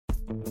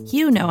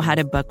You know how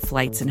to book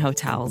flights and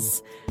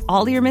hotels.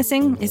 All you're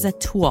missing is a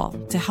tool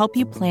to help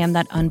you plan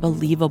that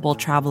unbelievable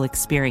travel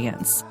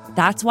experience.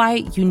 That's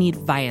why you need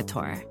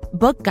Viator.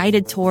 Book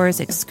guided tours,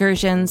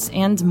 excursions,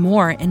 and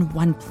more in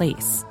one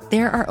place.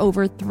 There are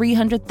over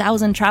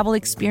 300,000 travel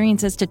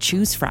experiences to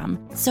choose from,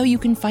 so you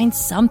can find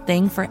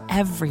something for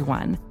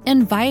everyone.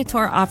 And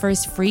Viator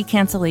offers free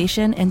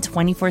cancellation and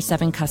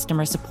 24/7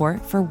 customer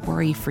support for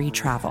worry-free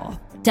travel.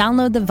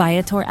 Download the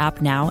Viator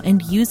app now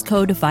and use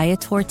code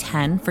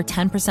Viator10 for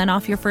 10%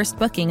 off your first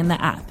booking in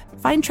the app.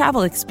 Find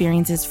travel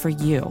experiences for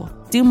you.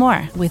 Do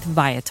more with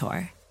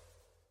Viator.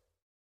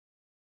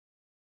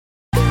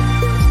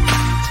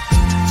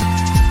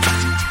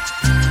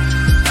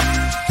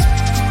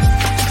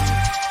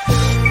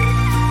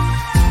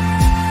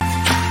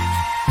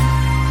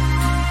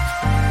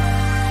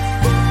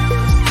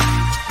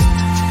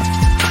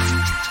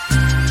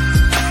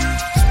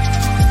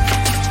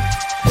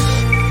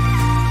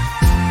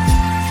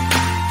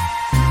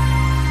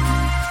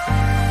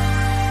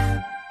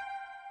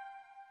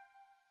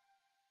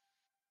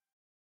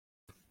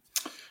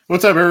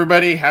 What's up,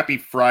 everybody? Happy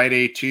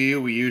Friday to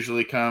you. We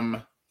usually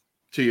come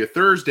to you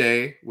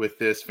Thursday with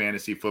this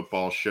fantasy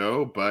football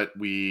show, but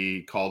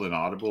we called an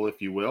audible,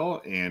 if you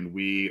will, and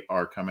we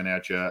are coming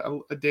at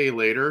you a day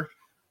later.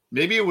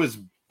 Maybe it was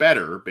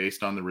better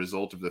based on the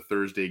result of the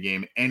Thursday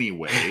game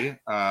anyway.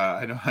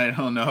 I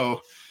don't know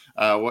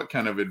what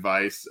kind of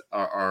advice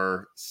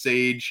our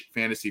sage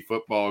fantasy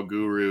football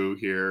guru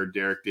here,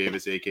 Derek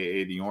Davis,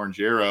 a.k.a. the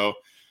Orange Arrow.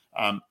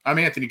 I'm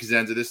Anthony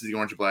Cosenza. This is the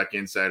Orange and Black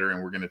Insider,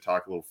 and we're going to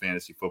talk a little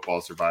fantasy football,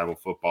 survival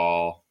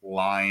football,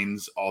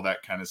 lines, all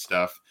that kind of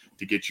stuff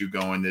to get you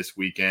going this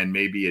weekend.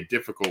 Maybe a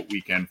difficult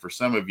weekend for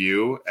some of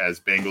you. As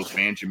Bengals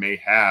fans, you may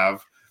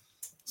have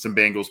some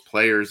Bengals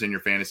players in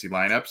your fantasy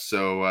lineups,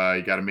 so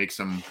you got to make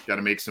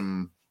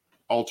some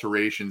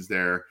alterations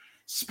there.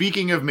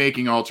 Speaking of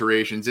making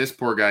alterations, this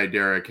poor guy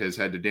Derek has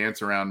had to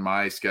dance around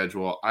my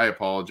schedule. I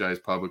apologize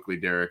publicly,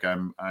 Derek.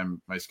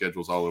 My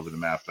schedule's all over the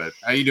map, but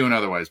how you doing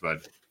otherwise,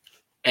 bud?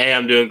 Hey,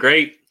 I'm doing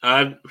great.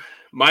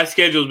 My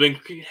schedule's been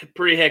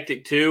pretty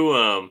hectic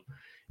too.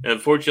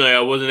 Unfortunately, I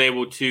wasn't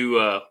able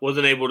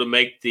to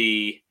make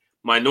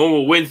my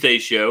normal Wednesday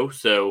show.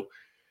 So,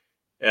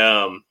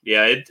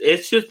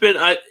 it's just been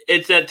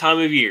it's that time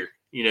of year.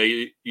 You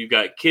know, you've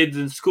got kids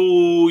in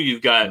school.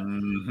 We've got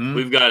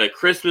a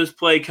Christmas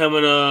play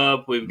coming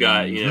up. We've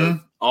got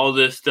all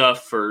this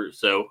stuff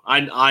so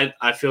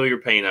I feel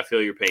your pain. I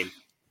feel your pain.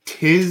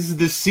 'Tis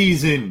the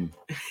season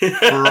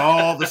for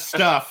all the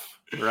stuff.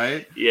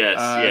 Right? Yes.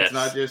 It's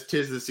not just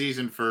 'tis the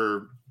season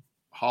for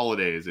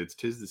holidays. It's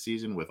 'tis the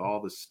season with all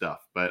the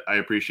stuff. But I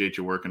appreciate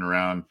you working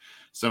around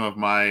some of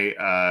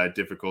my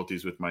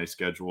difficulties with my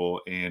schedule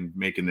and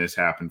making this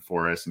happen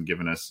for us and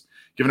giving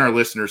our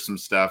listeners some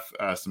stuff,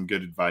 some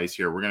good advice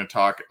here. We're going to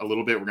talk a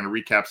little bit. We're going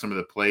to recap some of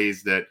the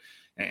plays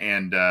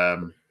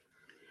and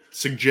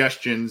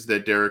suggestions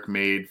that Derek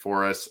made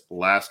for us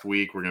last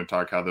week. We're going to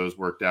talk how those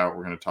worked out.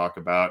 We're going to talk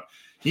about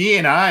he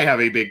and I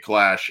have a big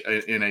clash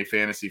in a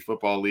fantasy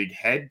football league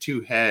head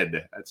to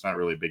head. That's not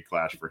really a big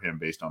clash for him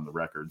based on the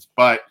records,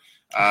 but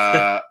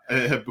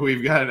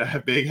we've got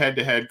a big head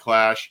to head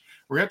clash.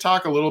 We're going to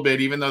talk a little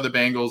bit, even though the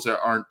Bengals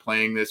aren't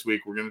playing this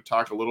week, we're going to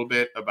talk a little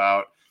bit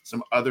about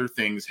some other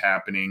things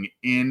happening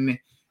in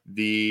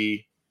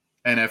the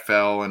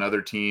NFL and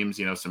other teams.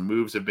 You know, some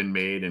moves have been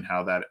made and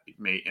how that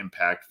may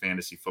impact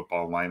fantasy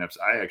football lineups.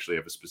 I actually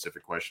have a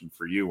specific question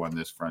for you on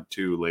this front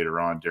too later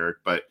on, Derek,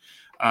 but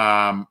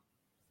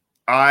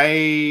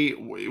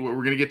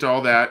we're going to get to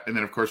all that. And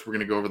then of course we're going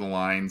to go over the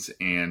lines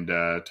and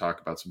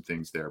talk about some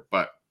things there,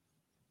 but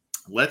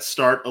let's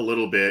start a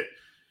little bit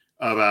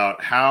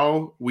about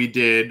how we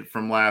did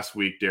from last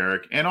week,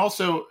 Derek. And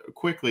also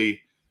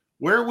quickly,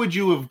 where would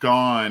you have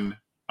gone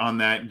on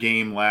that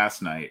game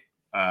last night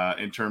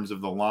in terms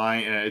of the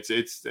line?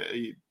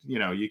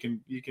 You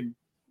can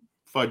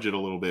fudge it a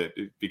little bit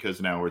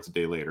because now it's a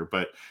day later,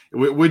 but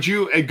would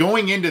you,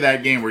 going into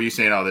that game, were you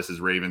saying, oh, this is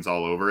Ravens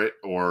all over it?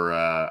 Or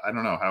I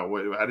don't know,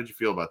 how did you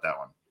feel about that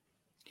one?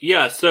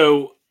 Yeah.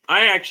 So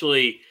I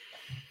actually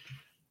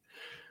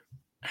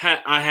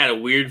had a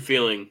weird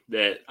feeling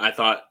that I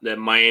thought that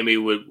Miami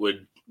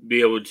would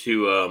be able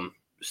to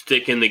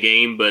stick in the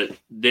game, but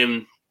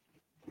then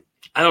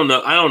I don't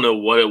know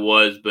what it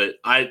was, but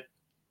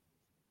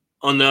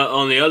on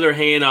the other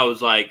hand, I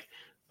was like,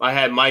 I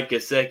had Mike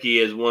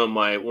Gesicki as one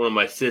of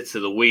my sits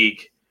of the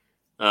week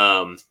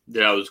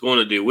that I was going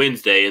to do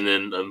Wednesday, and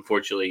then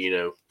unfortunately,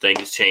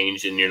 things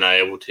changed and you're not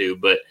able to.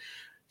 But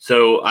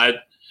so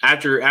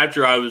after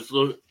I was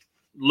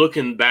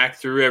looking back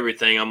through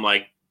everything, I'm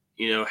like,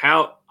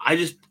 how I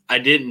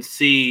didn't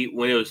see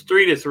when it was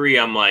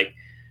 3-3. I'm like,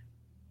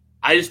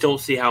 I just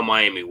don't see how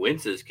Miami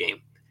wins this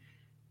game.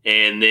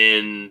 And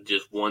then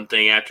just one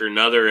thing after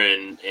another,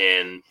 and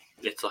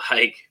it's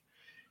like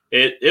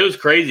it was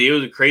crazy. It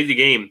was a crazy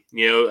game.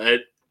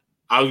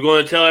 I was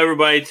going to tell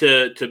everybody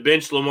to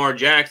bench Lamar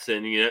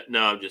Jackson.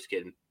 No, I'm just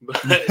kidding.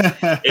 But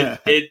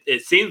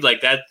it seems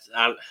like that's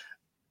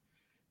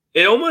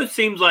It almost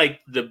seems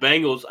like the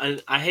Bengals.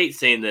 I hate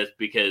saying this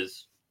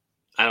because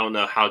I don't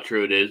know how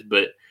true it is,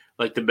 but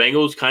like the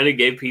Bengals kind of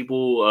gave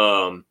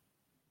people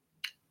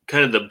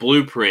kind of the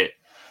blueprint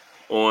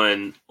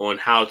on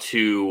how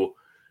to,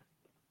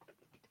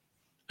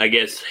 I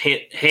guess,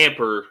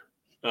 hamper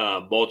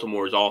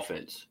Baltimore's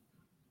offense.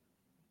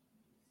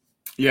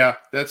 Yeah,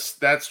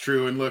 that's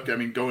true. And look, I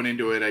mean, going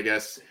into it, I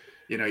guess,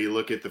 you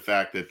look at the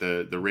fact that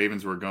the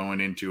Ravens were going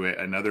into it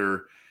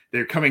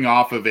they're coming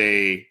off of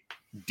a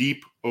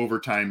deep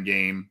overtime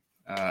game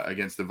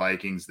against the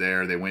Vikings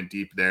there. They went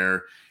deep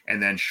there,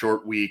 and then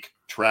short week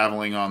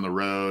traveling on the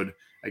road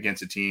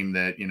against a team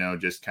that,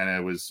 just kind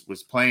of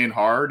was playing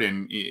hard.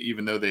 And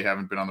even though they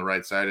haven't been on the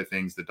right side of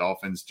things, the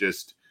Dolphins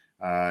just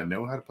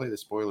know how to play the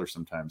spoiler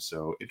sometimes.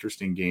 So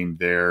interesting game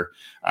there.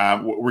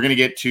 We're going to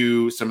get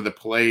to some of the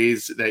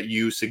plays that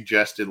you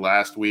suggested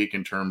last week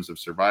in terms of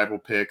survival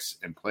picks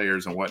and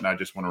players and whatnot.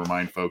 Just want to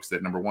remind folks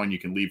that, number one, you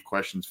can leave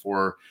questions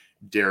for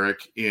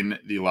Derek in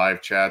the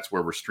live chats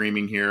where we're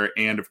streaming here.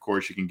 And of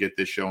course, you can get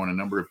this show on a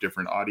number of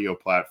different audio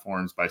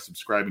platforms by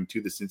subscribing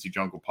to the Cincy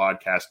Jungle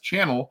podcast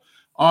channel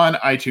on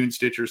iTunes,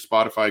 Stitcher,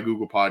 Spotify,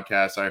 Google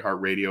Podcasts,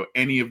 iHeartRadio.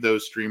 Any of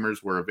those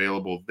streamers were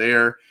available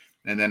there.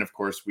 And then, of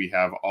course, we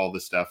have all the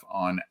stuff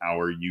on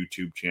our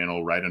YouTube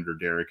channel. Right under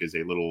Derek is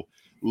a little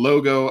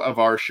logo of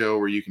our show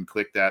where you can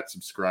click that,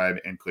 subscribe,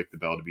 and click the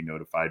bell to be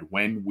notified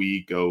when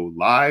we go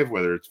live,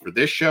 whether it's for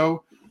this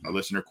show, our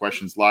Listener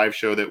Questions live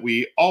show that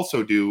we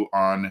also do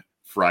on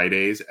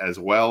Fridays, as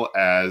well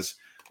as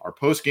our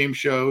post-game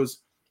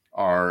shows,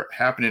 our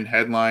happening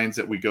headlines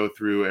that we go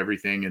through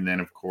everything, and then,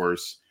 of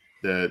course,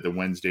 the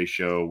Wednesday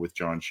show with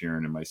John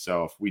Sheeran and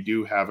myself. We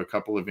do have a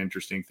couple of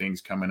interesting things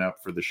coming up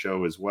for the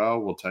show as well.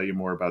 We'll tell you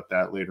more about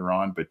that later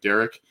on. But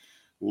Derek,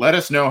 let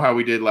us know how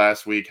we did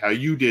last week, how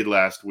you did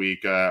last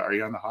week. Are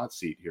you on the hot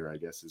seat here, I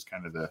guess, is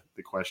kind of the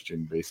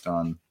question based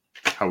on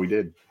how we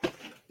did.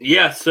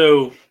 Yeah,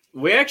 so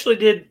we actually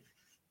did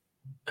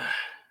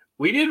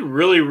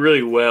really,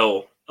 really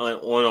well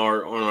on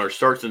our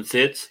starts and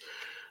sits.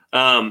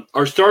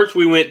 Our starts,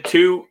 we went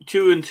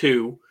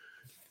 2-2.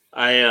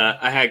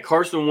 I had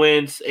Carson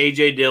Wentz,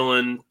 A.J.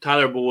 Dillon,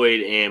 Tyler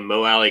Boyd, and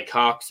Mo Alley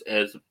Cox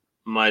as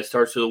my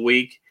starts of the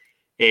week.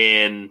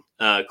 And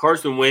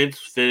Carson Wentz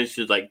finished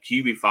as like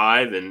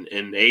QB5,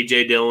 and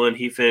A.J. Dillon,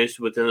 he finished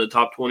within the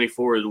top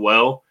 24 as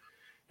well.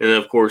 And then,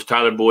 of course,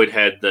 Tyler Boyd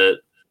had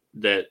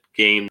that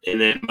game. And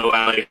then Mo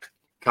Alley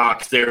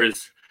Cox,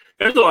 there's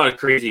a lot of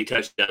crazy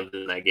touchdowns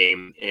in that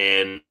game.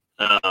 And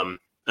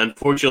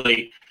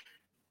unfortunately,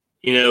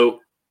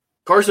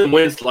 Carson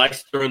Wentz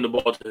likes throwing the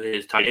ball to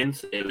his tight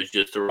ends. It was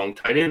just the wrong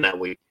tight end that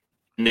week.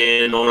 And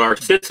then on our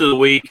sits of the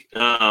week,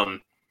 I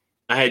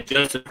had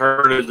Justin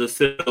Herbert as the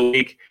sit of the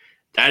week.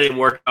 That didn't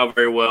work out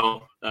very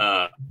well.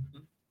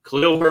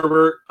 Khalil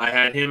Herbert, I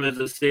had him as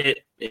a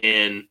sit.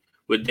 And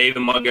with David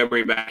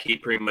Montgomery back, he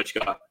pretty much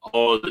got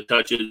all of the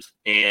touches.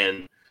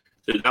 And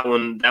so that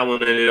one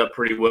ended up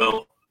pretty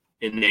well.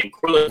 And then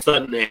Cortland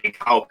Sutton and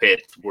Kyle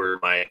Pitts were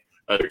my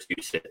other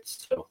two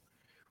sits. So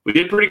we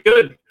did pretty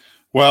good.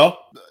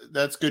 Well,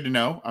 that's good to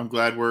know. I'm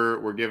glad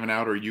we're giving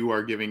out, or you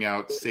are giving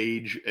out,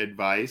 sage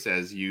advice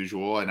as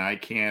usual, and I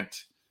can't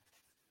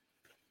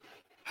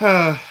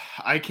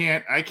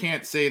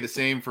say the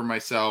same for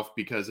myself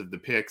because of the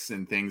picks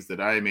and things that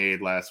I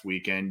made last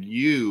weekend.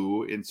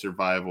 You in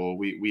survival,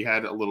 we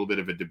had a little bit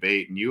of a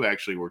debate, and you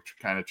actually were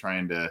kind of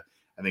trying to,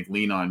 I think,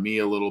 lean on me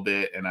a little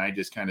bit, and I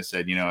just kind of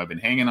said, I've been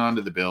hanging on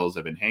to the Bills.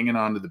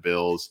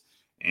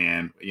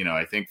 And,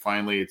 I think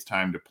finally it's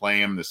time to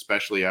play him,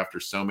 especially after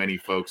so many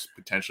folks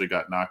potentially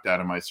got knocked out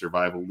of my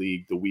survival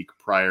league the week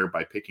prior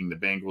by picking the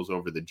Bengals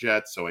over the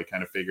Jets. So I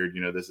kind of figured,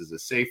 this is a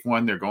safe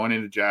one. They're going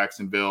into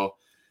Jacksonville.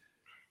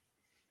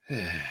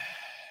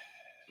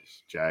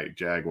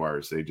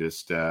 Jaguars, they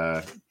just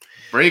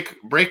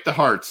break the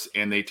hearts,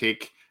 and they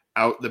take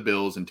out the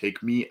Bills and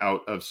take me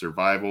out of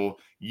survival.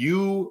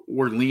 You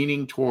were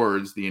leaning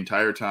towards the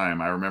entire time.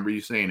 I remember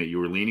you saying it. You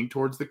were leaning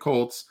towards the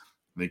Colts.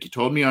 I think you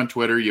told me on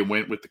Twitter you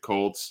went with the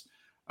Colts,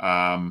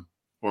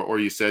 or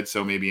you said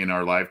so maybe in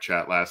our live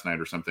chat last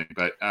night or something.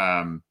 But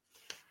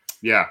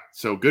yeah,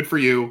 so good for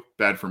you,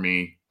 bad for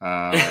me.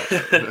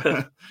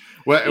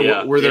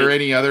 Were there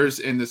any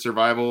others in the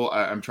survival?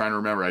 I'm trying to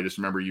remember. I just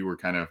remember you were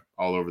kind of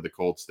all over the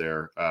Colts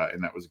there,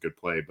 and that was a good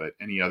play. But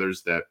any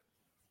others that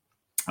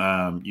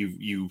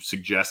you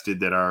suggested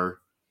that are?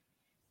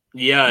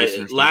 Yeah,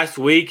 last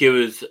week it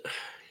was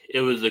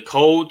the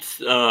Colts.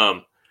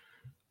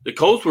 The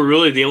Colts were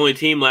really the only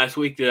team last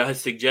week that I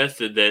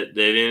suggested that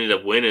ended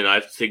up winning.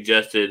 I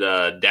suggested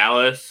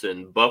Dallas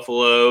and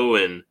Buffalo,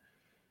 and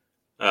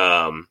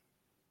I'm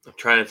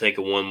trying to think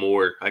of one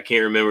more. I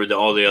can't remember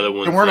all the other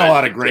ones. There weren't a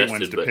lot of great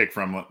ones to pick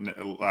from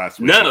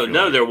last week.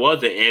 No, there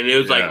wasn't, and it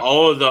was like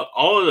all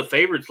of the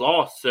favorites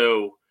lost.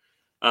 So,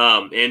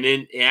 and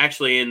then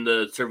actually in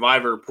the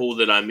survivor pool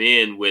that I'm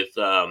in with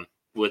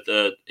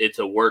it's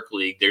a work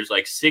league. There's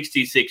like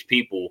 66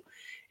 people,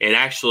 and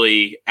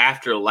actually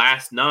after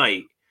last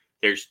night,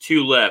 there's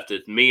 2 left.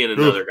 It's me and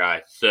another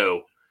guy.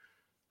 So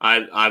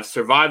I've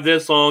survived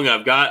this long.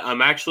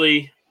 I'm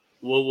actually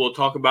we'll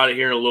talk about it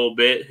here in a little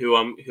bit. Who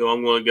I'm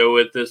going to go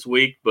with this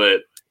week,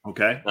 but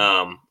okay.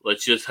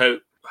 Let's just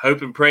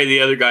hope and pray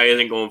the other guy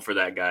isn't going for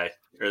that guy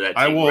or that team.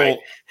 I will. Right?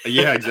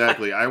 Yeah,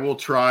 exactly. I will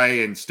try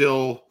and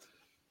still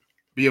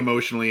be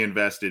emotionally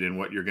invested in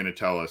what you're going to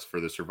tell us for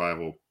the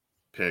survival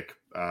pick,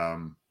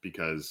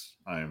 because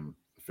I'm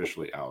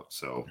officially out.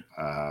 So,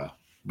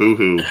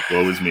 boo-hoo,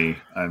 woe is me.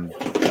 I'm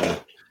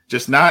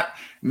just not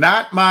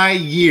my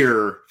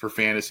year for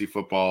fantasy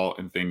football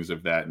and things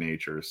of that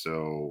nature.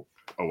 So,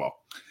 oh well.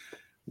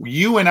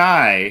 You and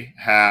I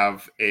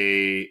have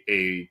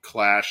a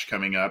clash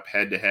coming up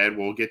head to head.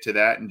 We'll get to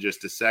that in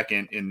just a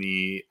second in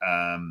the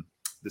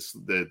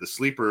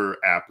sleeper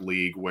app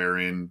league,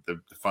 wherein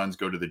the funds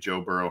go to the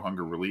Joe Burrow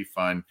Hunger Relief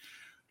Fund.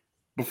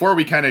 Before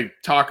we kind of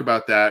talk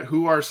about that,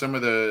 who are some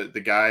of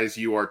the guys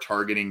you are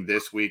targeting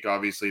this week?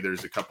 Obviously,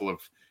 there's a couple of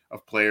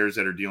players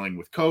that are dealing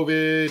with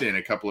COVID and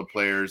a couple of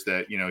players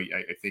that,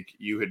 I think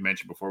you had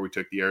mentioned before we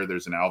took the air.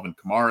 There's an Alvin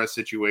Kamara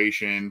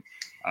situation.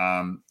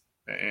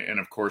 And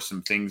of course,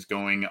 some things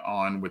going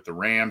on with the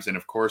Rams. And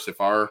of course,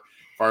 if our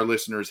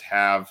listeners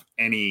have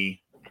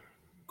any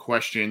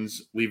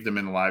questions, leave them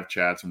in the live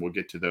chats and we'll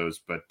get to those.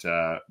 But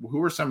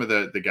who are some of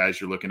the guys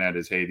you're looking at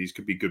as, hey, these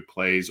could be good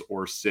plays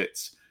or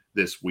sits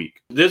this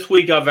week? This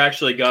week, I've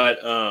actually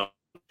got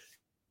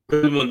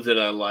good ones that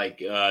I like.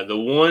 The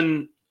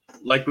one,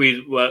 like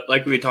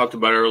we talked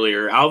about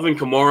earlier, Alvin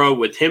Kamara,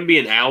 with him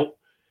being out,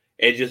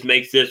 it just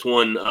makes this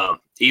one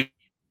even.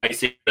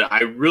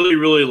 I really,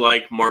 really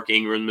like Mark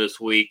Ingram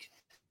this week.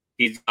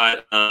 He's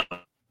got, I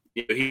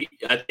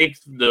think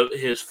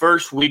his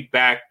first week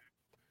back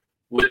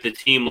with the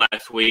team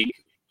last week,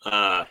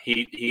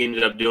 he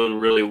ended up doing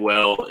really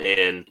well,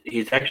 and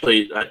he's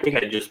actually, I think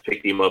I just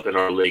picked him up in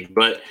our league,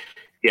 but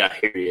yeah,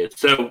 here he is.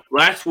 So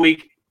last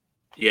week,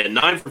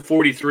 9 for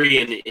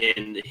 43,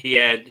 and he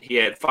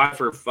had 5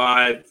 for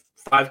 5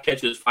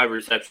 catches, 5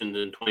 receptions,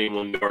 and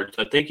 21 yards.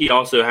 I think he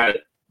also had.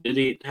 Did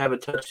he have a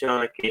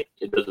touchdown?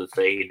 It doesn't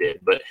say he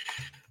did, but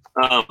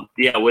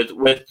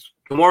with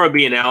Kamara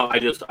being out,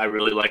 I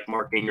really like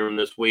Mark Ingram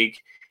this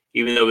week,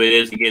 even though it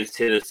is against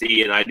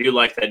Tennessee, and I do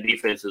like that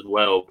defense as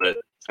well. But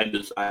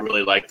I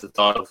really like the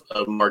thought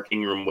of Mark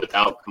Ingram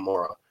without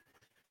Kamara.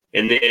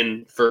 And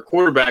then for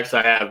quarterbacks,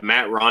 I have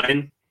Matt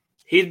Ryan.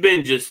 He's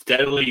been just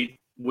steadily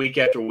week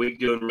after week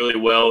doing really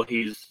well.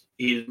 He's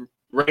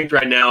ranked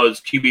right now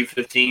as QB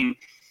 15,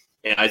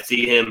 and I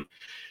see him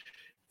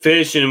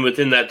finishing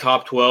within that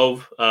top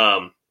 12,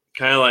 kind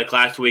of like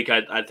last week.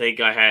 I think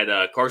I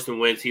had Carson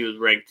Wentz. He was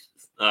ranked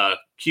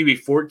QB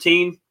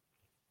 14,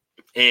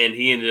 and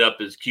he ended up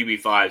as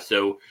QB 5.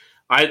 So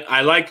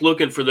I like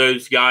looking for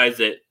those guys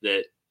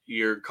that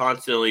you're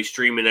constantly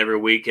streaming every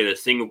week in a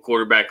single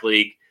quarterback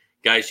league,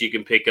 guys you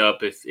can pick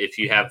up if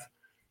you have,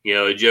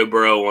 a Joe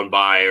Burrow on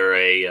bye or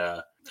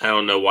I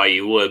don't know why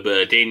you would, but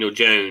a Daniel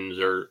Jones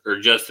or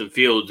Justin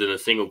Fields in a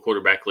single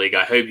quarterback league.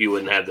 I hope you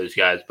wouldn't have those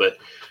guys, but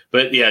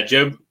yeah,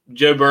 Joe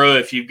Burrow,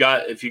 if you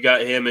got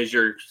him as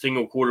your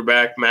single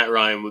quarterback, Matt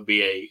Ryan would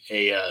be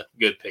a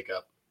good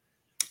pickup.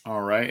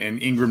 All right,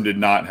 and Ingram did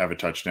not have a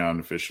touchdown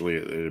officially,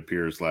 it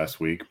appears, last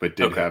week, but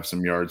did have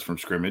some yards from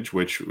scrimmage,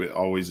 which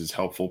always is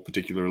helpful,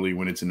 particularly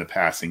when it's in the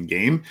passing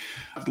game.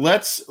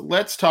 Let's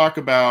talk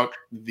about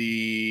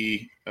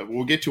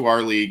we'll get to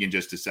our league in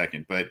just a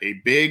second, but a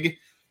big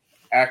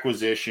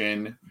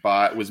acquisition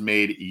was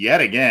made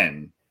yet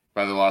again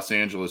by the Los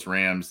Angeles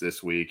Rams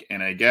this week,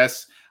 and I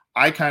guess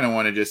I kind of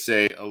want to just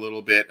say I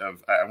want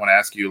to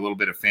ask you a little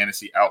bit of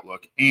fantasy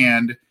outlook.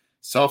 And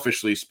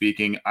selfishly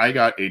speaking, I'm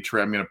going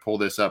to pull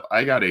this up.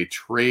 I got a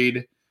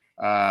trade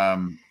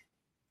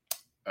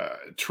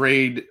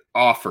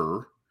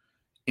offer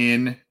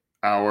in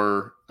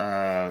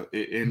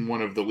in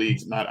one of the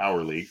leagues, not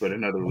our league, but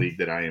another league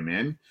that I am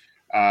in.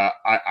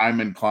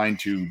 I'm inclined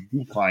to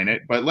decline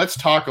it, but let's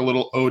talk a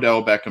little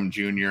Odell Beckham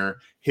Jr.,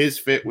 his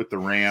fit with the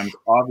Rams.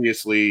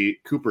 Obviously,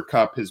 Cooper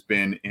Kupp has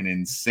been an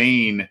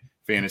insane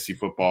fantasy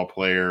football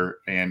player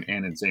and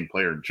insane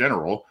player in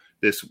general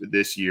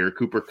this year.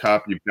 Cooper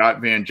Kupp, you've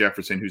got Van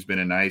Jefferson, who's been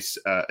a nice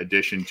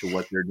addition to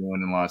what they're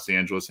doing in Los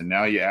Angeles, and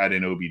now you add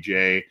in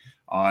OBJ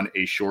on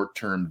a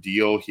short-term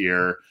deal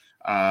here.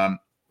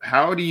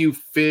 How do you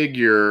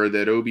figure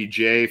that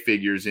OBJ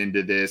figures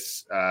into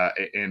this,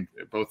 and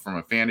both from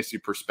a fantasy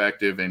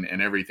perspective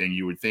and everything?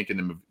 You would think in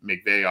the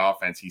McVay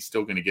offense, he's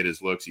still going to get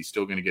his looks, he's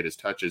still going to get his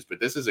touches, but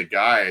this is a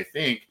guy, I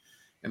think,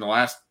 in the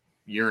last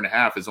year and a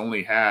half has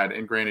only had,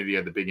 and granted he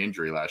had the big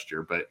injury last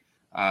year, but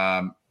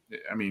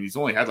he's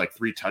only had like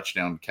 3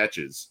 touchdown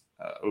catches.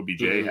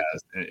 OBJ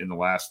has in the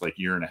last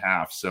year and a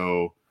half.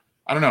 So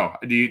I don't know.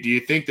 Do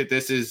you think that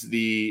this is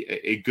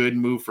a good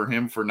move for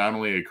him for not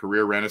only a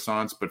career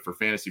renaissance, but for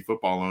fantasy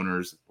football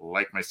owners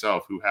like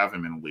myself who have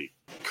him in the league?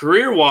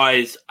 Career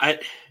wise, I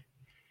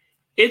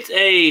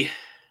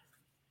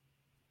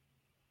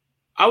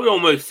would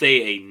almost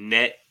say a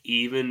net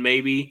even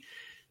maybe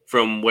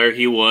from where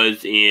he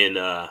was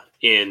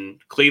in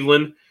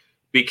Cleveland,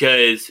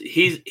 because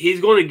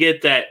he's going to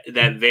get that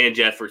Van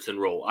Jefferson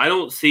role. I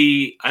don't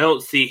see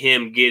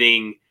him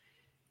getting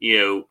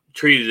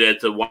treated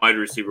as the wide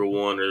receiver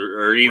 1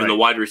 or even the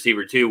wide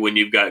receiver 2 when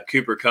you've got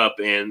Cooper Kupp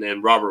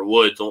and Robert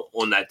Woods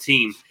on that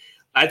team.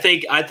 I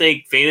think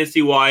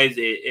fantasy wise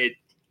it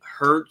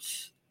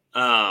hurts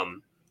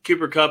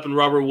Cooper Kupp and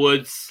Robert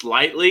Woods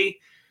slightly,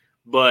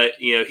 but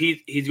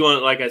he's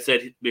going, like I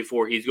said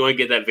before, he's going to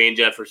get that Van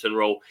Jefferson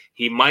role.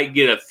 He might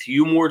get a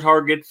few more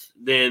targets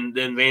than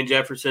Van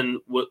Jefferson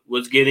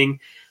was getting,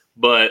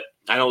 but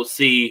I don't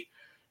see.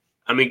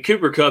 I mean,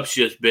 Cooper Kupp's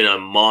just been a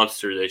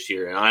monster this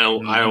year, and I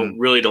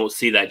don't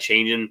see that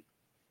changing.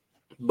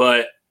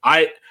 But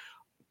I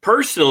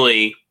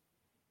personally,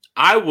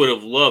 I would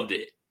have loved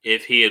it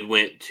if he had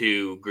went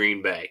to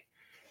Green Bay,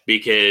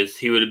 because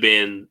he would have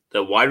been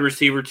the wide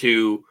receiver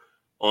 2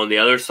 on the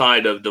other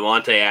side of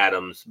Devontae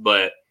Adams.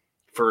 But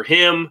for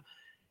him,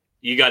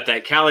 you got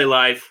that Cali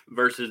life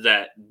versus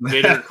that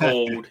bitter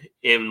cold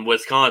in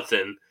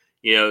Wisconsin.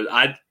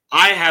 I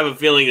have a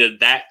feeling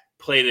that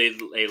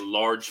played a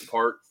large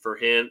part for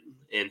him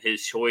in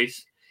his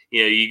choice.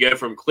 You go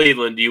from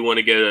Cleveland. Do you want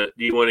to go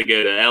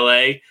to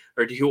LA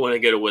or do you want to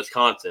go to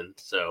Wisconsin?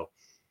 So,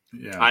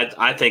 yeah,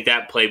 I think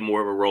that played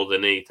more of a role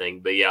than anything.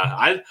 But yeah,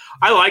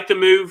 I like the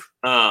move.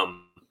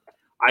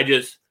 I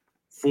just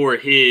for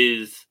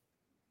his,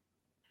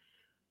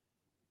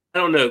 I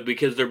don't know,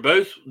 because they're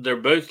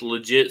both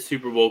legit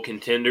Super Bowl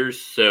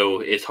contenders. So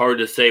it's hard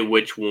to say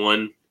which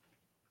one.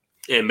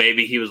 And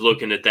maybe he was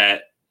looking at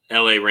that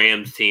LA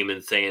Rams team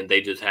and saying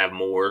they just have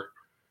more.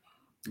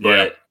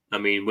 But I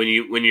mean, when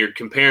you're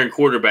comparing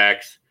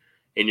quarterbacks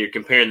and you're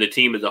comparing the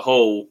team as a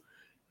whole,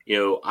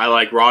 I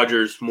like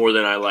Rodgers more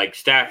than I like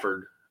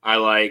Stafford. I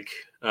like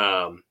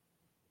the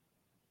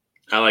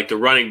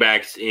running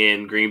backs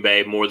in Green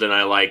Bay more than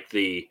I like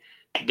the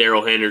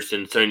Darrell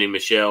Henderson, Sony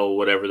Michel,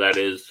 whatever that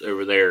is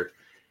over there.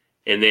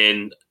 And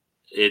then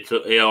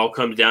it all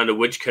comes down to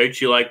which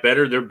coach you like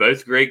better. They're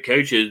both great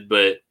coaches,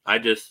 but I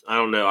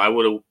don't know. I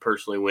would have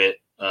personally went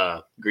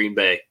Green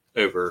Bay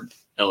over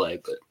LA.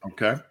 But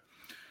okay.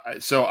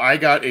 So I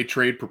got a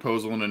trade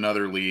proposal in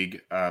another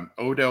league.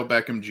 Odell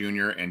Beckham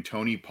Jr. and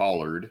Tony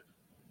Pollard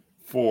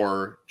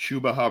for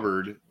Chuba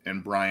Hubbard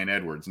and Bryan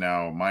Edwards.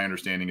 Now, my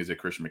understanding is that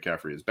Christian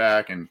McCaffrey is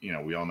back, and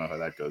we all know how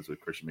that goes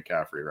with Christian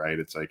McCaffrey, right?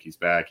 It's like he's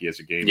back, he has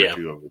a game or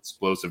two of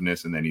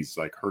explosiveness, and then he's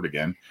like hurt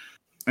again.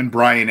 And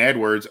Bryan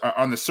Edwards,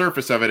 on the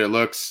surface of it, it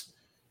looks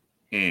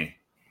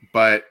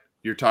but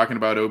you're talking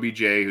about OBJ,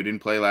 who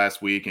didn't play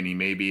last week, and he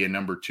may be a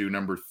number 2,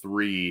 number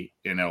 3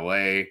 in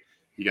LA.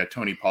 You got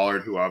Tony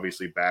Pollard, who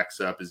obviously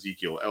backs up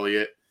Ezekiel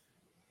Elliott.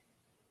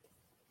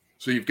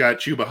 So you've got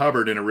Chuba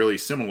Hubbard in a really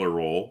similar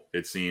role,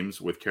 it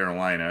seems, with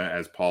Carolina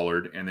as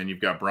Pollard. And then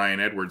you've got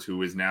Bryan Edwards,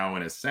 who is now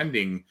an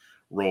ascending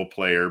role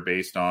player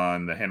based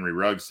on the Henry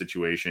Ruggs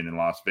situation in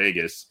Las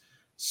Vegas.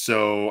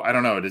 So I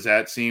don't know. Does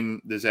that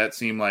seem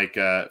like,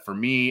 for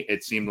me,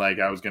 it seemed like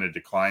I was going to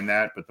decline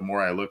that, but the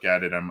more I look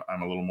at it, I'm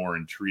a little more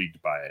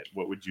intrigued by it.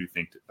 What would you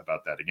think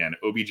about that? Again,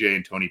 OBJ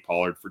and Tony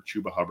Pollard for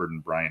Chuba Hubbard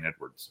and Bryan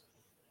Edwards.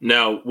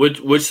 Now,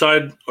 which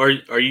side are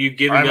you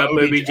giving up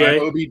OBJ?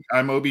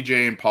 I'm OBJ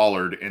and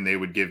Pollard, and they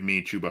would give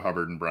me Chuba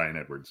Hubbard and Bryan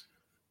Edwards.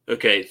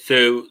 Okay,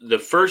 so the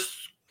first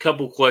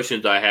couple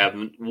questions I have,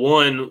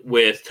 one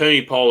with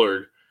Tony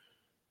Pollard,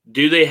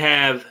 do they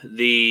have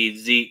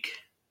Ezekiel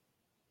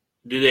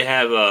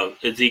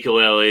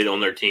Elliott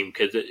on their team?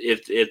 Because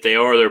if they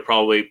are, they're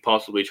probably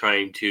possibly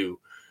trying to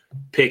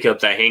pick up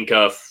that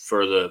handcuff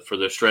for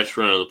the stretch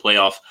run of the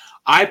playoffs.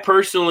 I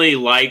personally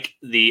like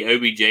the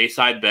OBJ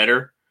side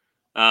better,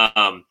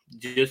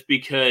 just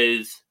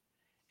because.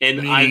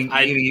 And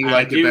you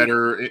like it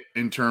better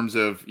in terms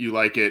of you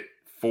like it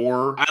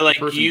for. I like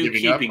you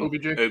keeping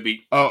OBJ.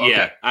 Oh, okay.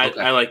 Yeah,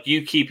 I like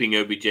you keeping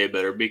OBJ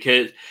better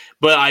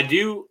but I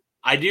do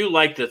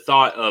like the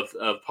thought of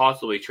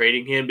possibly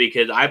trading him,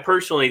 because I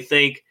personally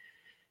think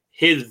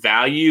his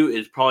value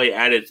is probably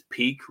at its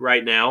peak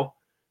right now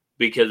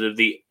because of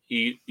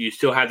you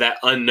still have that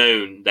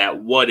unknown,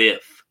 that what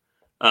if.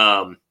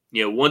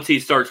 Once he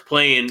starts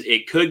playing,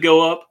 it could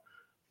go up,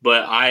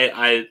 but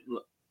I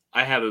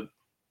have a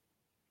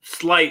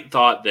slight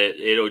thought that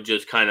it'll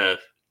just kind of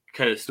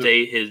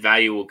stay. His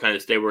value will kind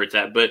of stay where it's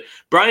at. But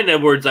Bryan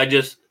Edwards, I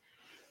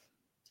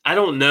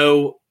don't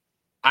know.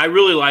 I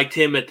really liked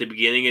him at the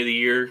beginning of the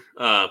year.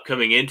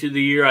 Coming into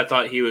the year, I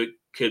thought he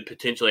could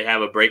potentially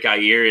have a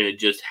breakout year, and it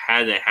just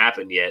hasn't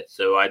happened yet.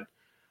 So I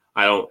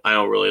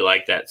don't really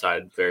like that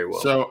side very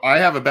well. So I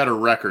have a better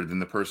record than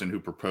the person who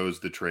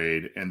proposed the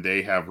trade, and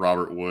they have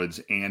Robert Woods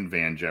and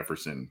Van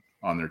Jefferson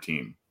on their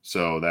team.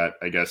 So that,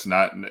 I guess,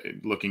 not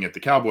looking at the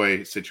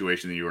Cowboy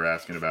situation that you were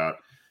asking about,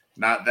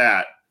 not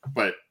that,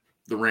 but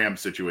the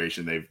Rams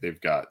situation they've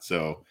got.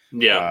 So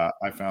yeah,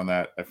 I found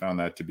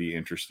that to be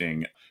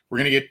interesting. We're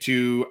going to get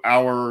to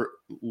our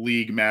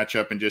league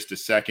matchup in just a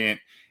second.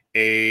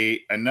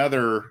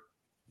 Another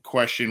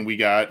question we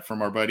got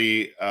from our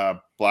buddy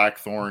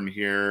Blackthorn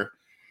here.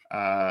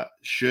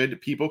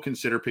 Should people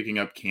consider picking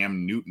up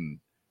Cam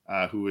Newton,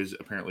 who is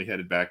apparently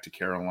headed back to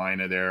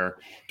Carolina there?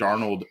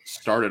 Darnold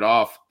started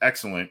off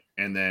excellent,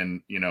 and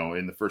then,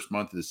 in the first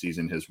month of the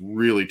season has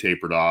really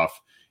tapered off.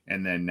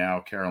 And then now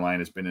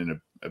Carolina's been in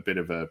a bit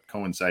of a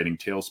coinciding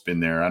tailspin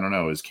there. I don't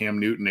know. Is Cam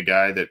Newton a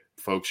guy that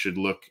folks should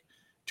look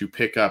to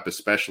pick up,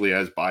 especially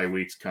as bye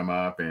weeks come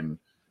up and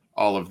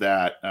all of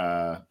that?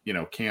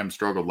 Cam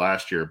struggled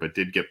last year, but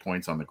did get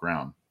points on the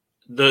ground.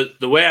 The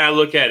way I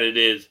look at it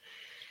is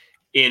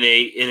in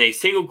a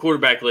single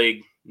quarterback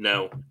league,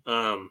 no.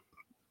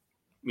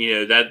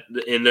 That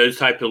in those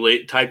types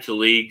of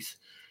leagues,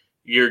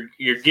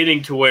 you're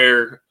getting to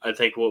where I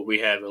think what we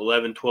have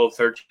 11, 12,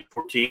 13,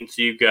 14.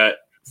 So you've got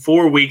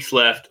 4 weeks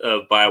left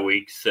of bye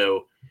weeks.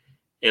 So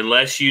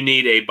unless you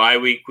need a bye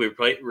week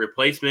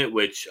replacement,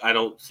 which I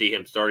don't see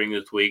him starting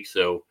this week,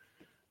 so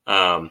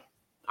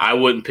I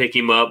wouldn't pick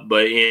him up.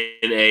 But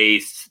in a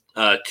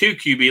 2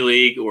 QB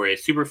league or a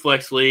super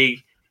flex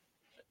league,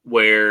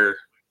 where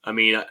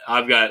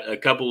I've got a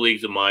couple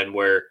leagues of mine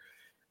where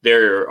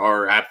there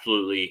are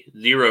absolutely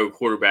 0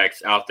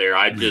 quarterbacks out there.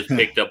 I just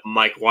picked up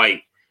Mike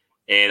White,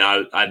 and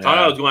I thought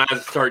I was going to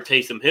have to start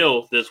Taysom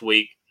Hill this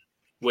week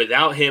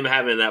without him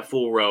having that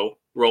full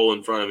role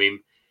in front of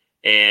him.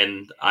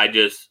 And I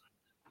just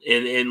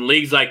in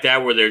leagues like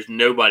that where there's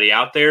nobody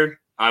out there,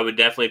 I would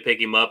definitely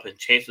pick him up, and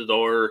chances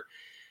are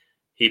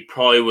he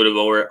probably would have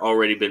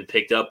already been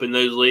picked up in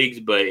those leagues.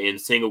 But in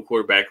single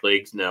quarterback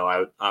leagues,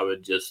 no, I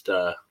would just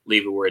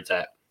leave it where it's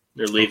at,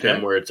 or leave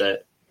him where it's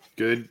at.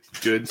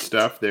 Good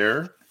stuff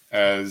there,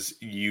 as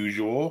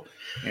usual.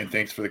 And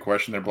thanks for the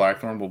question there,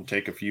 Blackthorn. We'll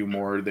take a few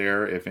more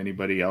there if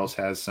anybody else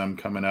has some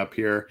coming up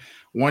here.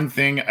 One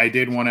thing I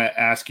did want to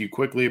ask you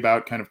quickly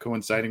about, kind of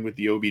coinciding with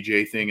the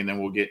OBJ thing, and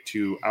then we'll get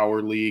to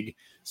our league,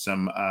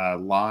 some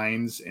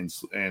lines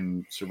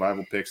and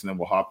survival picks, and then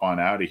we'll hop on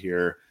out of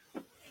here.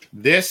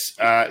 This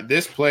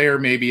player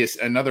maybe is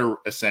another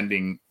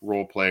ascending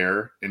role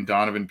player in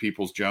Donovan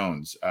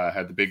Peoples-Jones.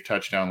 Had the big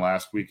touchdown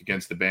last week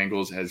against the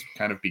Bengals, has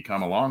kind of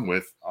become, along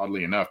with,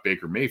 oddly enough,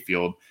 Baker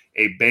Mayfield,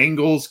 a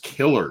Bengals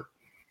killer.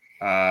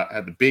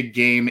 Had the big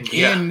game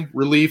in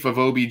relief of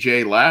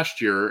OBJ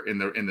last year in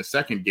the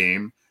second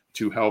game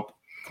to help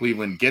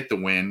Cleveland get the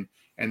win.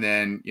 And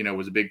then,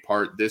 was a big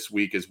part this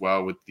week as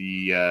well with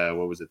the,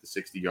 the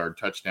 60-yard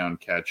touchdown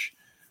catch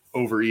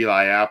over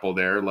Eli Apple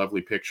there.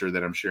 Lovely picture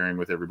that I'm sharing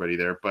with everybody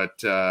there. But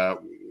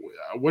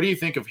what do you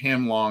think of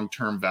him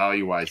long-term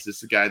value-wise? This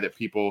is a guy that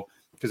people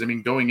 – because,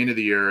 going into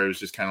the year, it was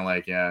just kind of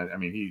like,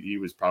 he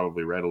was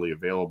probably readily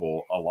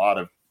available a lot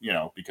of,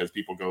 because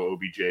people go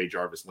OBJ,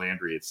 Jarvis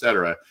Landry, et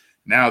cetera.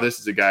 Now this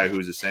is a guy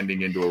who's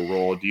ascending into a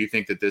role. Do you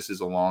think that this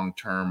is a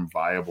long-term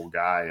viable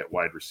guy at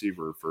wide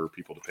receiver for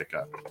people to pick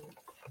up?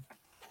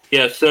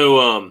 Yeah,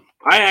 so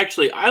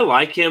I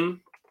like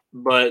him.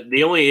 But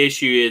the only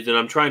issue is, and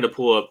I'm trying to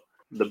pull up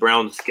the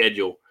Browns'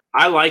 schedule,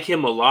 I like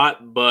him a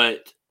lot,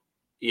 but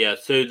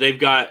so they've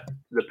got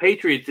the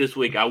Patriots this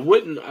week. I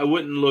wouldn't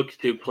look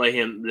to play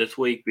him this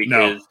week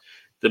because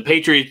the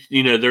Patriots,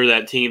 they're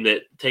that team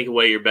that take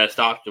away your best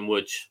option,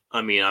 which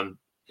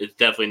it's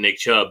definitely Nick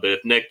Chubb. But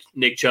if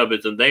Nick Chubb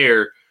isn't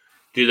there,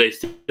 do they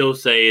still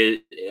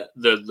say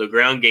the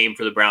ground game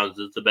for the Browns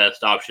is the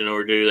best option,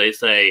 or do they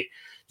say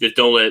just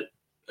don't let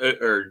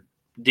or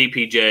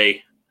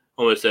DPJ?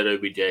 Almost said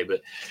OBJ,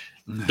 but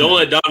don't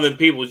let Donovan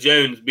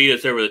Peoples-Jones beat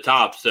us over the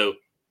top. So,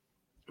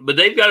 but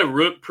they've got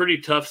a pretty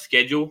tough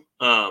schedule.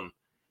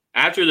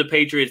 After the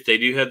Patriots, they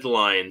do have the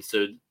Lions,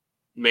 so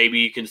maybe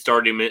you can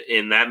start him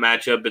in that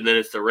matchup. And then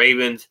it's the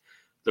Ravens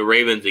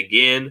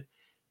again,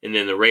 and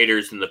then the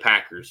Raiders and the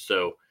Packers.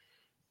 So,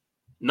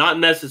 not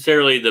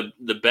necessarily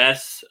the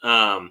best.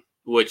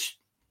 Which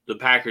the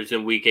Packers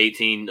in Week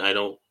 18,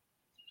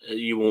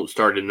 you won't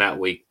start in that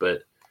week,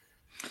 but.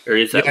 Or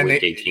is that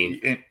week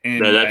 18?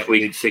 No, that's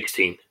week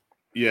 16.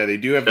 Yeah, they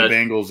do have the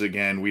Bengals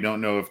again. We don't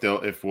know if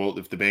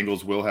the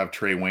Bengals will have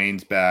Trey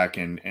Waynes back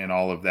and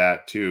all of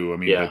that too.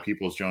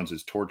 Peoples-Jones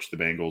has torched the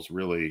Bengals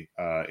really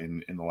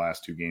in the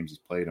last 2 games he's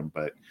played them.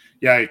 But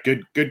yeah,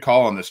 good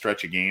call on the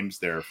stretch of games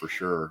there for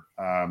sure.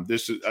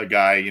 This is a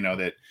guy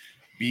that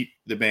beat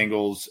the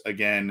Bengals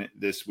again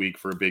this week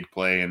for a big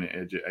play,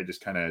 and I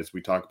just kind of, as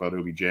we talk about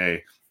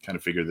OBJ, kind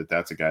of figured that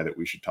that's a guy that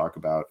we should talk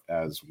about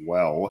as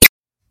well.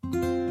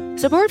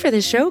 Support for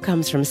this show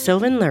comes from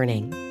Sylvan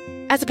Learning.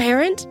 As a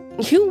parent,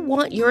 you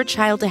want your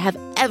child to have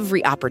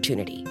every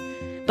opportunity.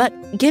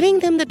 But giving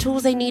them the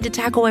tools they need to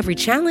tackle every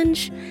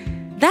challenge,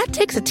 that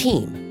takes a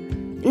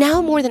team.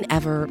 Now more than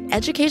ever,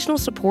 educational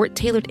support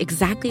tailored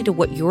exactly to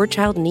what your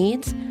child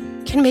needs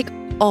can make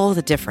all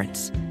the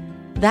difference.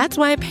 That's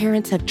why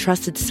parents have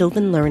trusted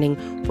Sylvan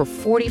Learning for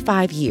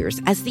 45 years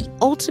as the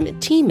ultimate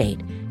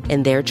teammate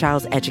in their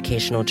child's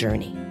educational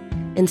journey,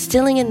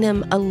 instilling in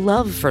them a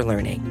love for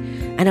learning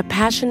and a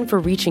passion for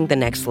reaching the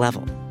next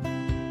level.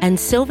 And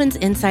Sylvan's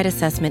Insight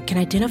Assessment can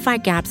identify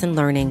gaps in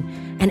learning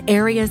and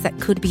areas that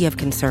could be of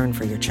concern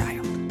for your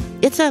child.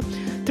 It's a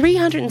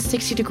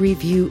 360-degree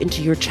view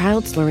into your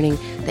child's learning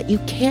that you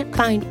can't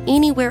find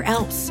anywhere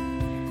else,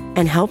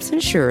 and helps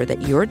ensure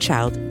that your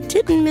child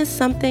didn't miss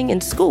something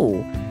in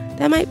school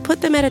that might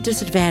put them at a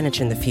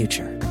disadvantage in the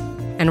future.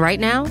 And right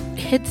now,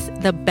 it's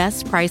the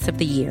best price of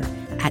the year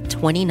at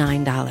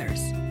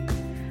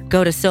 $29.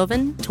 Go to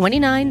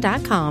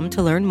sylvan29.com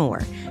to learn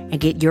more and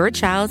get your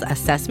child's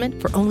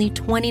assessment for only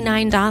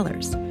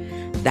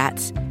 $29.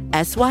 That's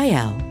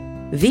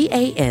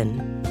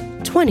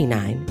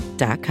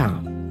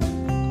SYLVAN29.com.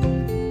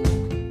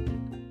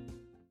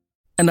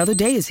 Another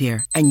day is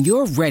here, and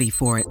you're ready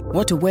for it.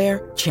 What to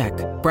wear? Check.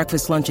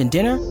 Breakfast, lunch, and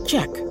dinner?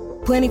 Check.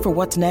 Planning for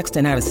what's next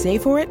and how to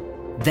save for it?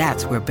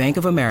 That's where Bank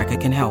of America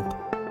can help.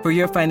 For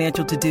your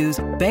financial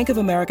to-dos, Bank of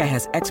America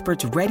has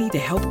experts ready to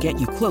help get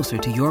you closer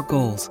to your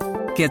goals.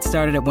 Get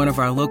started at one of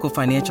our local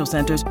financial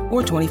centers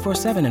or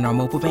 24/7 in our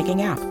mobile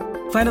banking app.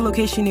 Find a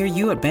location near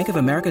you at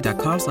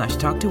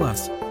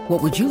bankofamerica.com/talktous.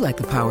 What would you like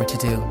the power to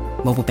do?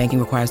 Mobile banking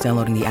requires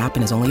downloading the app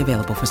and is only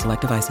available for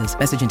select devices.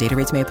 Message and data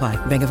rates may apply.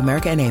 Bank of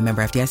America NA,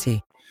 member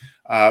FDIC.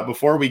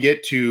 Before we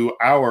get to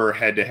our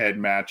head-to-head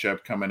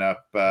matchup coming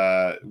up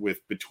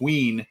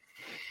between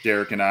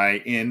Derek and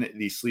I in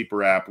the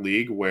Sleeper App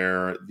League,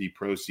 where the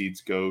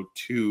proceeds go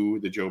to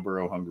the Joe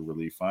Burrow Hunger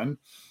Relief Fund,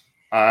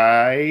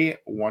 I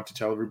want to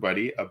tell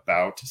everybody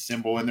about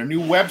Symbol and their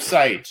new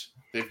website.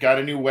 They've got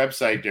a new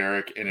website,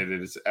 Derek, and it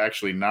is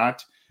actually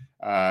not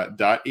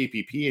 .app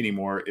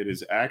anymore. It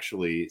is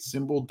actually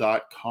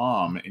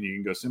symbol.com, and you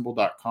can go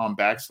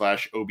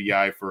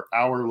symbol.com/OBI for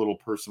our little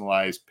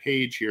personalized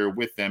page here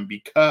with them,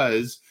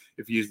 because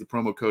if you use the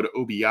promo code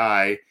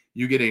OBI,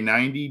 you get a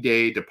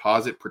 90-day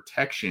deposit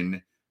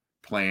protection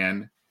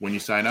plan when you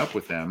sign up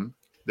with them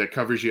that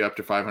covers you up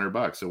to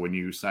 $500. So when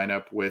you sign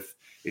up with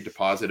a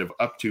deposit of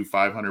up to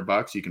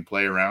 $500, you can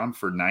play around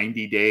for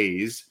 90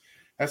 days.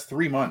 That's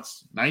 3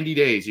 months, 90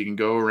 days. You can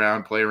go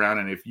around, play around.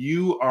 And if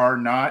you are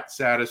not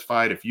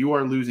satisfied, if you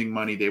are losing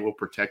money, they will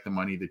protect the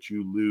money that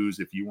you lose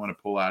if you want to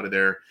pull out of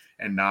there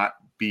and not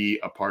be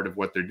a part of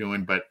what they're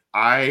doing. But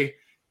I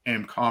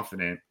am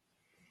confident,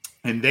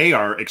 and they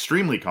are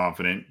extremely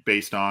confident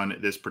based on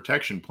this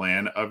protection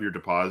plan of your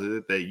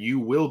deposit, that you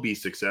will be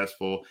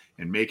successful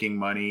in making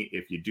money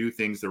if you do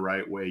things the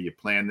right way, you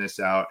plan this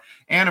out.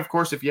 And of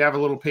course, if you have a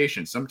little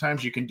patience,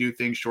 sometimes you can do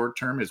things short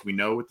term. As we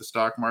know with the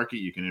stock market,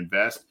 you can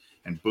invest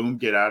and boom,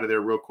 get out of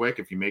there real quick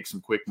if you make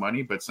some quick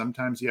money. But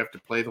sometimes you have to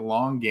play the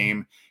long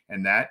game,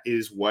 and that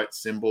is what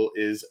Symbol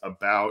is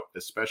about,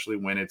 especially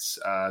when it's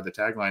the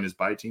tagline is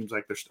buy teams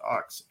like their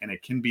stocks. And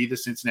it can be the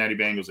Cincinnati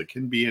Bengals, it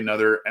can be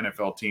another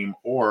NFL team,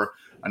 or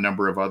a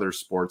number of other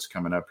sports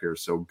coming up here.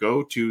 So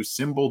go to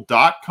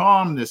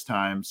symbol.com this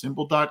time,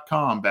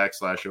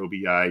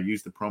 symbol.com/OBI.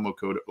 Use the promo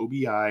code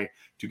OBI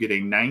to get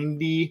a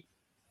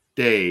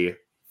 90-day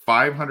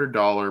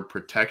 $500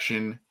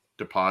 protection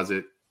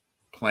deposit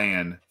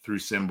plan through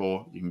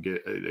Symbol. You can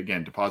get,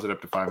 again, deposit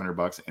up to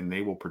 $500, and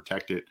they will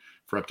protect it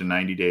for up to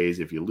 90 days.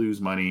 If you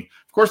lose money,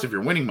 of course, if you're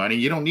winning money,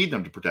 you don't need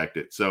them to protect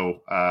it.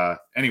 So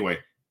anyway,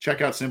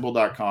 check out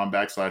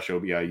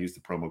symbol.com/OBI. Use the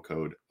promo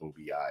code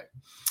OBI.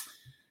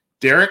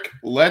 Derek,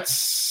 I'm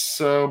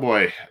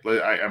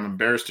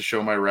embarrassed to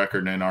show my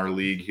record in our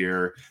league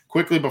here.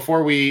 Quickly,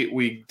 before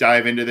we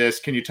dive into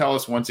this, can you tell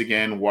us once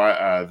again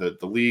why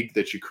the league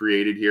that you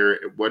created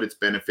here, what it's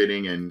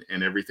benefiting, and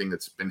everything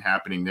that's been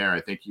happening there?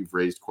 I think you've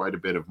raised quite a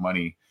bit of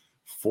money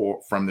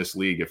from this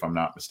league, if I'm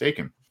not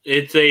mistaken.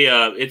 It's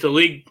a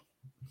league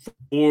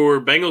for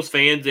Bengals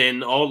fans,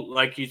 and all,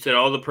 like you said,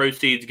 all the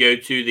proceeds go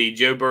to the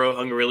Joe Burrow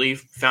Hunger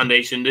Relief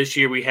Foundation. This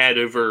year we had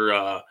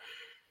over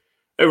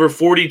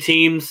 40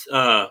 teams.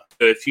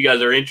 If you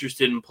guys are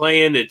interested in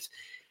playing, it's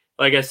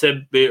like I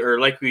said, or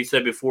like we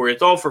said before,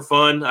 it's all for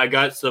fun. I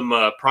got some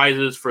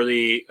prizes for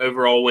the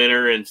overall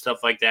winner and stuff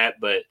like that.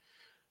 But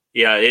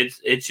yeah,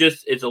 it's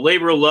a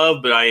labor of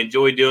love, but I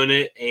enjoy doing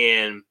it,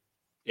 and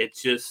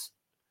it's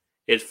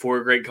for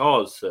a great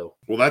cause. So,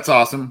 well, that's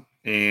awesome.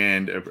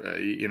 And,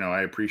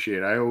 I appreciate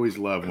it. I always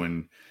love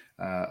when,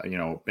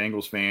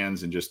 Bengals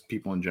fans and just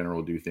people in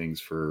general do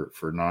things for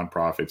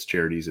nonprofits,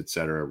 charities, et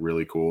cetera.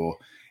 Really cool.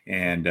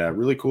 And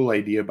really cool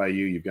idea by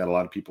you. You've got a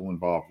lot of people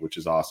involved, which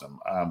is awesome.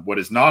 What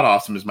is not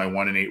awesome is my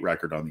 1-8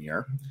 record on the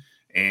year.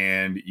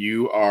 And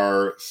you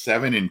are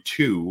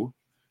 7-2,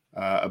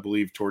 I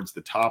believe, towards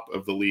the top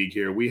of the league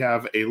here. We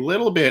have a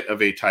little bit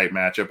of a tight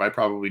matchup. I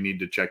probably need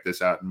to check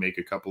this out and make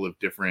a couple of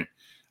different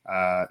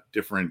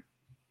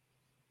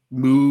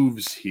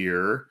moves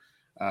here.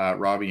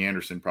 Robbie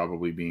Anderson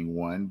probably being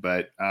one,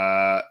 but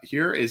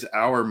here is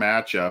our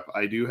matchup.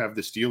 I do have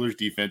the Steelers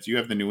defense. You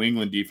have the New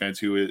England defense,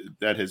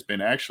 that has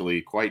been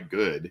actually quite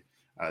good,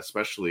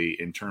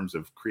 especially in terms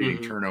of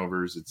creating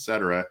turnovers,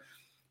 etc.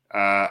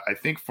 I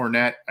think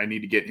Fournette, I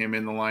need to get him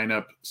in the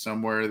lineup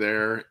somewhere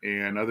there.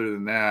 And other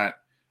than that,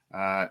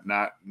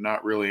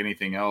 not really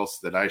anything else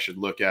that I should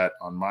look at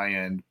on my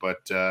end.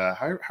 But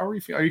how are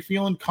you? Are you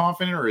feeling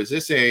confident, or is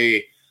this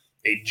a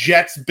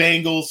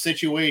Jets-Bengals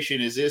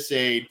situation? Is this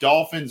a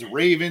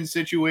Dolphins-Ravens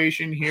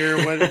situation here?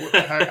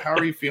 How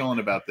are you feeling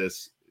about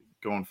this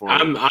going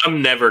forward?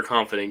 I'm never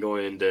confident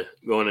going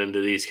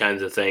into these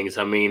kinds of things.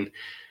 I mean,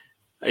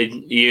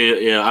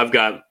 I've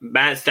got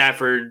Matt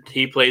Stafford.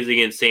 He plays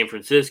against San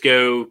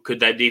Francisco.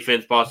 Could that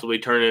defense possibly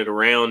turn it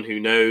around?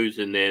 Who knows?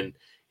 And then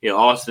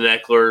Austin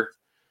Eckler.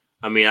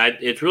 I mean,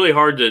 it's really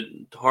hard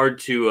to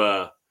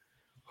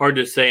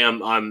say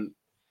I'm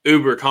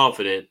uber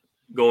confident.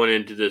 going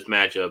into this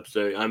matchup.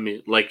 So, I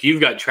mean, like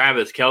you've got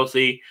Travis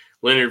Kelce,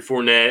 Leonard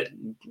Fournette,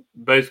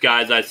 both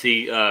guys I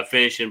see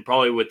finishing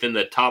probably within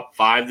the top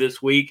 5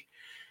 this week.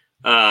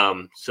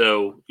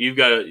 So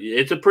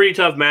it's a pretty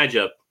tough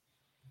matchup.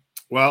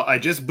 Well, I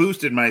just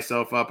boosted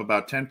myself up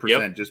about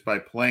 10% just by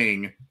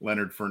playing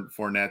Leonard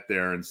Fournette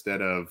there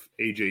instead of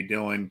A.J.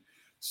 Dillon.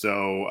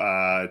 So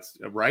it's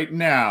right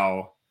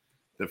now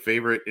the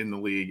favorite in the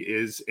league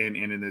is, and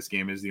in this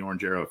game is the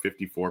Orange Arrow at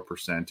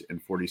 54%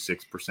 and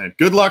 46%.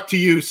 Good luck to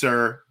you,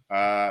 sir,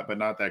 but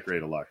not that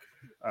great of luck.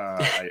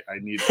 I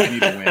need to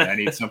win. I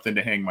need something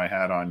to hang my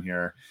hat on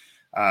here.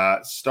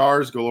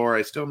 Stars galore.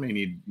 I still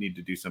may need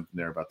to do something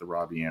there about the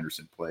Robbie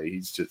Anderson play.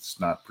 He's just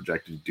not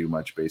projected to do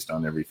much based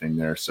on everything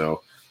there.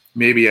 So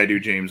maybe I do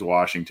James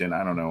Washington.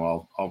 I don't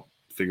know. I'll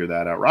figure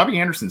that out. Robbie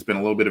Anderson's been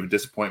a little bit of a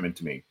disappointment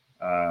to me.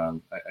 I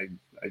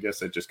guess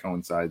that just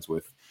coincides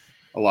with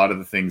a lot of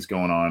the things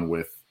going on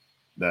with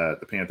the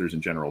Panthers in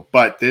general.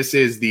 But this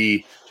is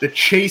the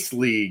Chase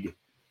League,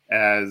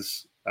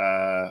 as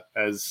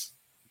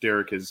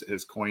Derek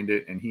has coined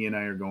it, and he and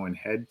I are going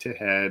head to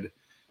head.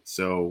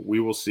 So we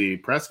will see.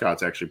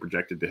 Prescott's actually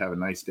projected to have a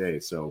nice day,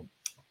 so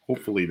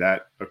hopefully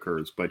that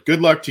occurs. But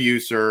good luck to you,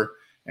 sir,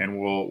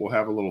 and we'll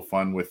have a little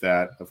fun with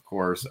that. Of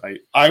course,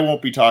 I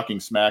won't be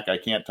talking smack. I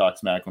can't talk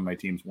smack when my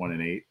team's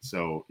 1-8.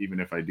 So even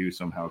if I do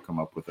somehow come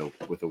up with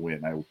a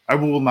win, I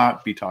will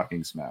not be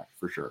talking smack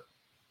for sure.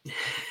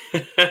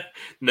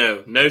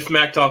 No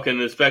smack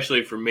talking,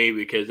 especially for me,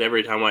 because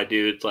every time I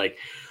do, it's like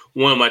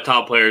one of my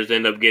top players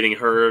end up getting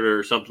hurt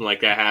or something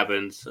like that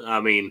happens. I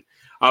mean,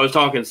 I was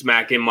talking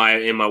smack in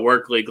my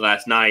work league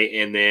last night,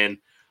 and then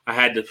I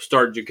had to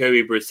start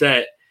Jacoby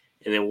Brissett,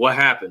 and then what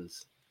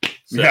happens?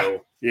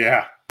 So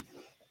yeah.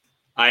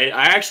 I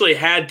actually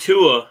had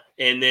Tua,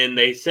 and then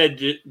they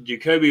said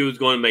Jacoby was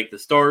going to make the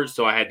start,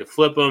 so I had to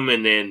flip him,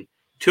 and then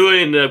Tua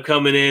ended up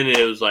coming in, and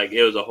it was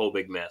a whole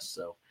big mess.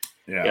 So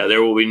yeah,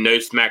 there will be no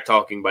smack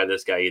talking by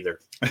this guy either.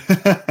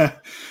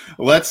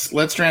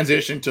 Let's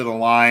transition to the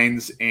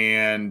lines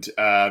and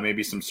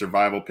maybe some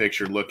survival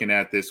picture looking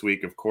at this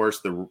week. Of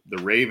course, the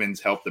Ravens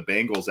helped the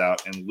Bengals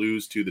out and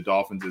lose to the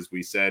Dolphins, as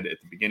we said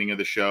at the beginning of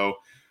the show.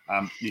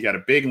 You got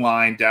a big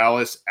line,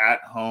 Dallas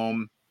at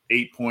home,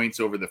 8 points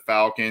over the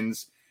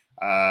Falcons.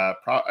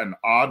 An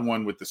odd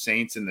one with the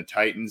Saints and the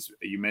Titans.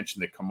 You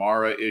mentioned the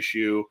Kamara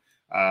issue.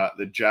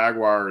 The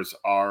Jaguars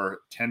are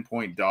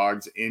 10-point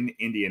dogs in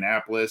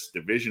Indianapolis,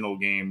 divisional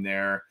game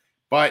there.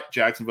 But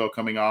Jacksonville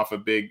coming off a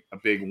big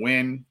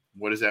win.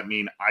 What does that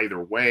mean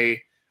either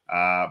way?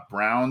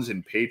 Browns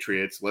and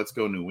Patriots. Let's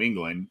go New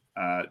England.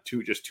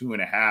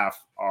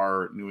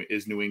 2.5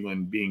 is New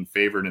England being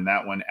favored in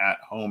that one at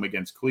home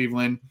against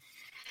Cleveland.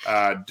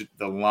 The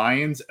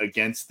Lions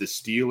against the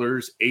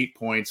Steelers, 8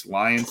 points.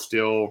 Lions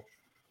still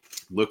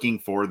looking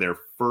for their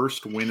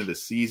first win of the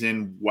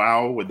season.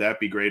 Wow, would that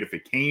be great if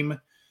it came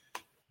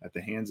at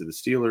the hands of the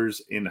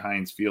Steelers in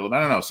Heinz Field.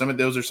 I don't know.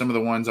 Those are some of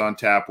the ones on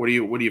tap. What are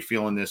you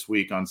feeling this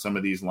week on some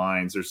of these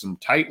lines? There's some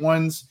tight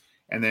ones,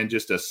 and then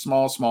just a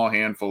small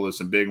handful of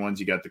some big ones.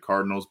 You got the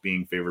Cardinals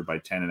being favored by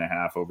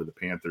 10.5 over the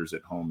Panthers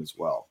at home as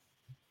well.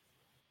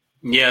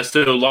 Yeah,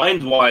 so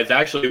lines wise,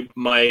 actually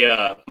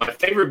my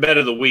favorite bet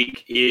of the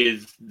week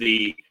is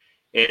and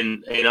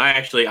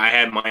I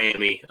had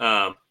Miami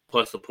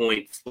plus the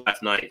points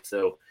last night.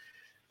 So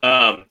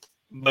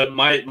but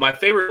my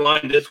favorite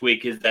line this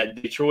week is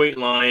that Detroit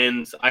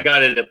Lions. I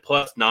got it at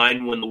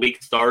 +9 when the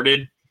week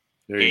started.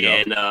 There you go.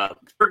 And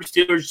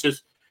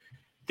Steelers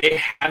they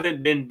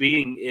haven't been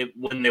beating it.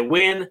 When they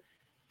win,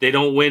 they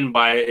don't win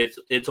by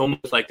it's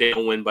almost like they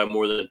don't win by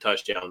more than a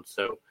touchdown.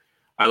 So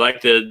I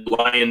like the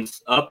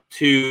Lions up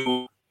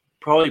to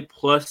probably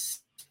plus.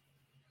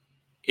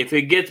 If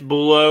it gets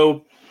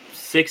below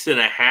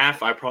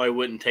 6.5, I probably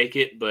wouldn't take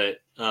it, but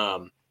I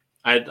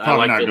like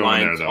the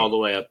Lions all the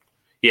way up.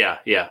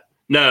 Yeah.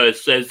 No, it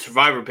says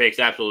Survivor picks.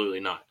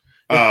 Absolutely not.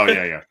 Oh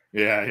yeah.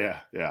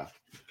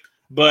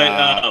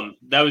 But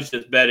that was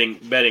just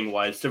betting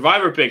wise.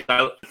 Survivor picks.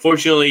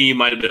 Unfortunately, you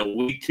might have been a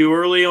week too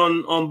early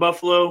on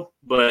Buffalo,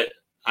 but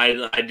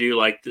I do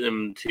like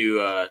them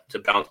to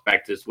bounce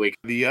back this week.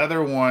 The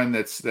other one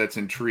that's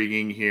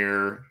intriguing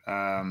here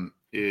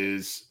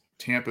is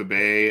Tampa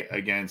Bay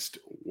against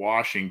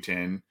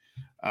Washington.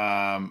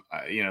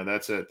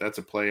 That's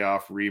a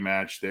playoff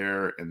rematch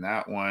there, and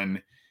that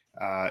one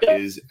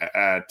is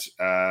at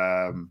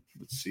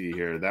let's see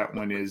here. That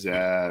one is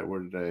at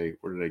where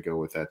did I go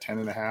with that?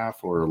 10.5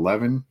 or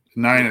 11?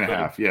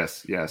 9.5.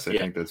 Yes. I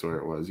think that's where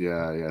it was.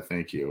 Yeah.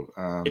 Thank you.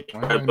 Did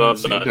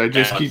I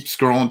just keep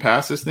scrolling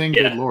past this thing?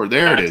 Yeah. Good Lord,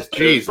 there it is.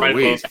 Jeez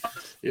Louise.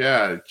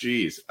 Yeah,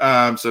 geez. So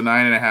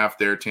 9.5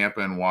 there.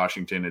 Tampa and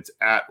Washington. It's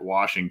at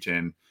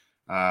Washington.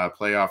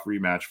 Playoff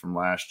rematch from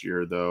last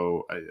year,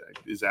 though.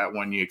 Is that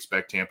one you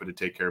expect Tampa to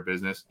take care of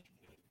business?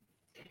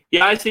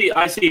 Yeah, I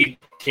see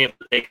Tampa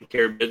taking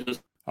care of business.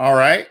 All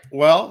right.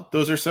 Well,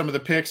 those are some of the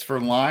picks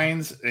for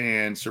lines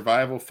and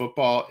survival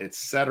football,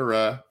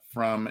 etc.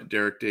 from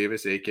Derek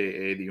Davis,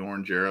 a.k.a. the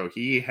Orange Arrow.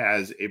 He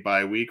has a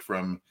bye week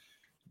from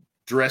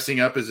dressing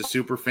up as a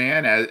super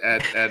fan at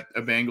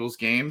a Bengals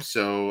game.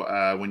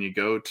 So when you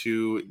go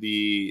to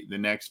the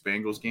next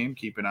Bengals game,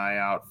 keep an eye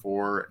out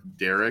for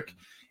Derek.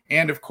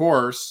 And of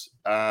course,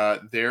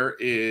 there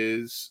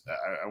is,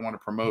 I want to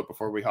promote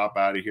before we hop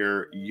out of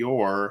here,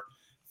 your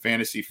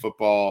fantasy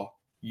football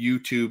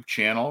YouTube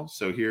channel.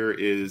 So here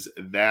is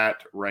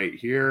that right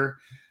here.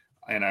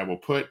 And I will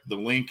put the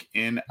link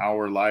in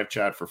our live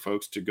chat for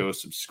folks to go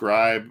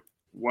subscribe.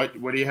 What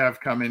do you have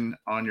coming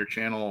on your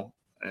channel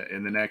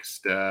in the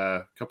next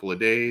couple of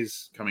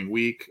days, coming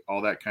week,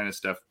 all that kind of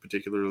stuff,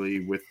 particularly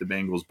with the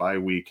Bengals bye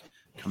week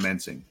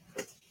commencing?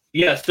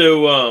 Yeah,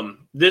 so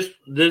this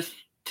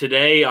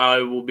today I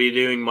will be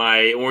doing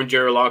my Orange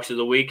Arrow Locks of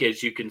the Week.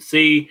 As you can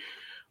see,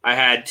 I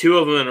had 2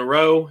 of them in a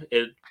row.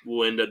 It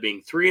will end up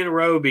being 3 in a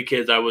row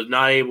because I was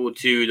not able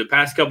to. The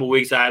past couple of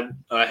weeks, I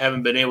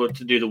haven't been able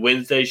to do the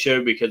Wednesday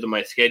show because of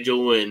my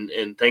schedule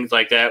and things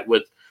like that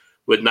with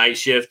night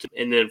shift.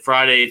 And then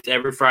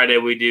every Friday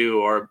we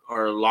do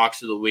our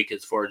locks of the week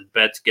as far as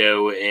bets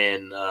go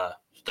and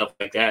stuff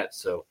like that.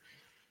 So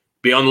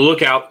be on the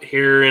lookout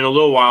here in a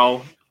little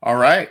while. All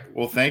right.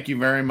 Well, thank you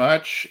very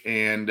much,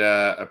 and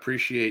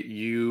appreciate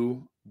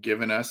you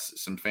giving us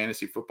some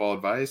fantasy football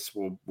advice.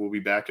 We'll be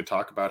back to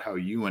talk about how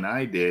you and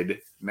I did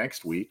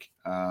next week,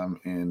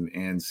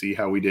 and see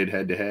how we did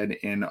head to head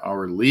in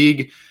our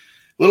league.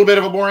 A little bit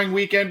of a boring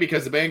weekend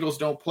because the Bengals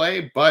don't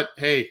play, but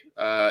hey,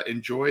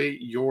 enjoy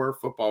your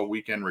football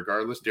weekend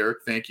regardless. Derek,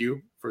 thank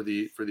you for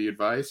the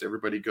advice.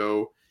 Everybody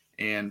go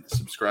and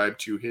subscribe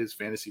to his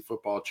fantasy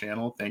football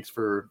channel. Thanks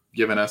for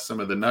giving us some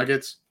of the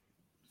nuggets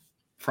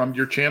from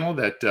your channel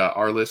that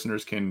our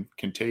listeners can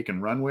take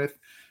and run with.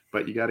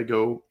 But you got to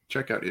go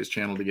check out his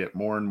channel to get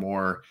more and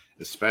more,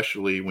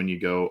 especially when you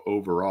go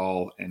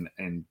overall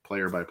and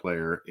player by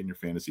player in your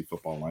fantasy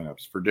football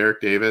lineups. For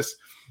Derek Davis,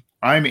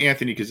 I'm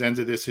Anthony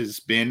Cosenza. This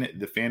has been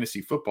the Fantasy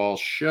Football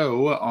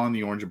Show on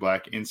the Orange and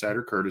Black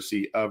Insider,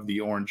 courtesy of the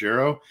Orange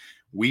Arrow.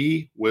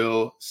 We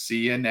will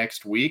see you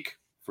next week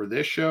for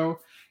this show,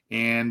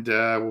 and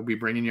we'll be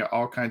bringing you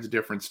all kinds of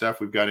different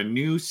stuff. We've got a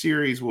new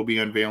series we'll be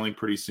unveiling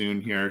pretty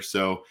soon here,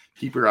 so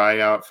keep your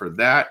eye out for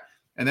that.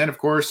 And then, of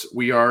course,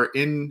 we are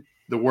in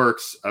the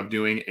works of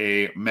doing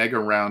a mega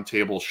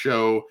roundtable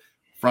show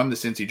from the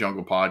Cincy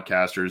Jungle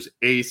podcasters.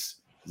 Ace,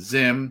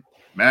 Zim,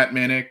 Matt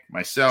Minnick,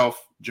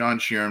 myself, John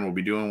Sheeran will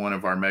be doing one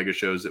of our mega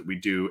shows that we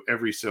do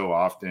every so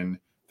often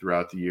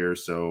throughout the year.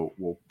 So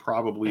we'll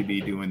probably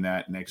be doing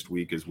that next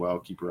week as well.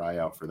 Keep your eye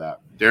out for that.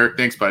 Derek,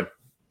 thanks, bud.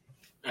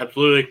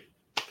 Absolutely.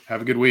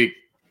 Have a good week.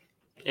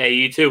 Hey,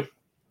 you too.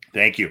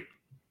 Thank you.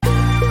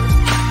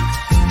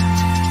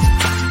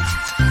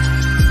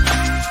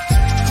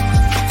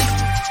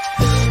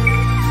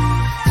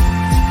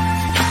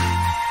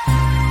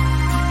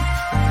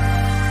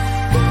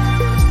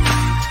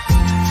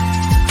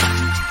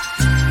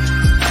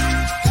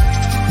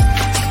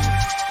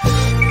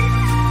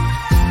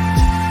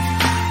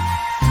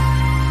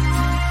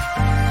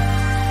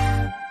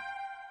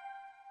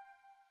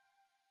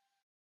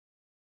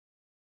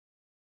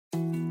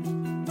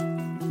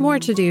 More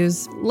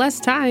to-dos, less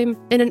time,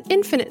 and an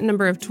infinite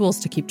number of tools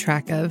to keep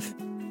track of.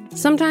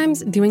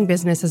 Sometimes doing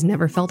business has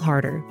never felt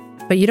harder,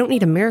 but you don't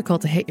need a miracle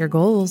to hit your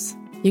goals.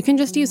 You can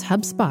just use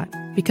HubSpot,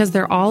 because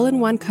their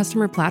all-in-one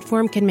customer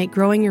platform can make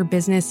growing your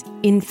business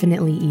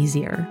infinitely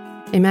easier.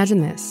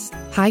 Imagine this: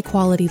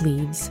 high-quality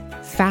leads,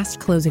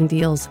 fast closing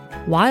deals,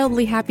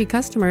 wildly happy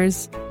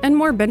customers, and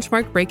more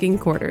benchmark-breaking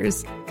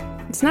quarters.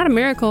 It's not a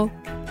miracle,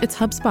 it's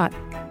HubSpot.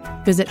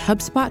 Visit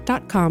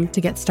HubSpot.com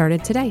to get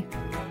started today.